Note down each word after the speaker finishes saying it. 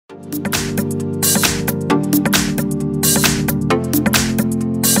I've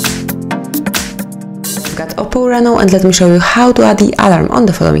got Oppo Reno, and let me show you how to add the alarm on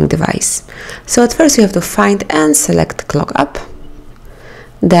the following device. So at first you have to find and select clock up,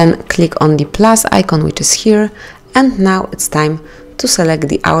 then click on the plus icon which is here, and now it's time to select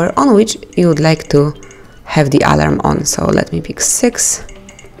the hour on which you would like to have the alarm on. So let me pick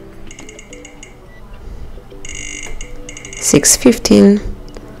 6:15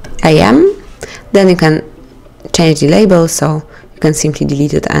 AM. Then you can change the label, so you can simply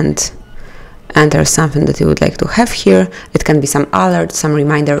delete it and enter something that you would like to have here. It can be some alert, some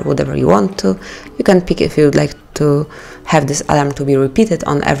reminder, whatever you want to. You can pick if you would like to have this alarm to be repeated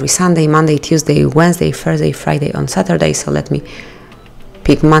on every Sunday, Monday, Tuesday, Wednesday, Thursday, Friday, on Saturday. So let me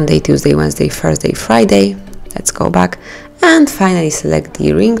pick Monday, Tuesday, Wednesday, Thursday, Friday. Let's go back and finally select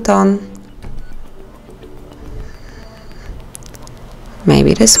the ringtone.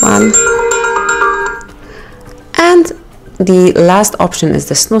 Maybe this one. And the last option is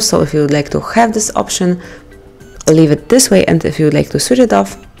the snooze. So if you would like to have this option, leave it this way, and if you would like to switch it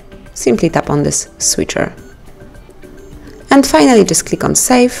off, simply tap on this switcher. And finally just click on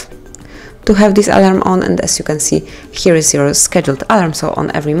save to have this alarm on, and as you can see, here is your scheduled alarm. So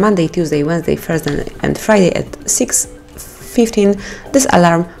on every Monday, Tuesday, Wednesday, Thursday and Friday at 6:15 this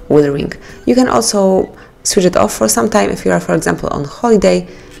alarm will ring. You can also switch it off for some time. If you are, for example, on holiday,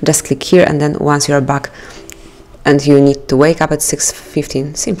 just click here, and then once you are back and you need to wake up at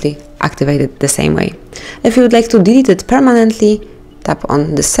 6:15, simply activate it the same way. If you would like to delete it permanently, tap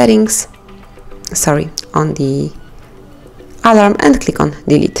on the settings, on the alarm, and click on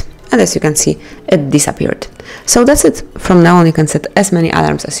delete. And as you can see, it disappeared. So that's it. From now on you can set as many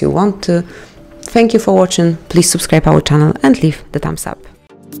alarms as you want to. Thank you for watching. Please subscribe our channel and leave the thumbs up.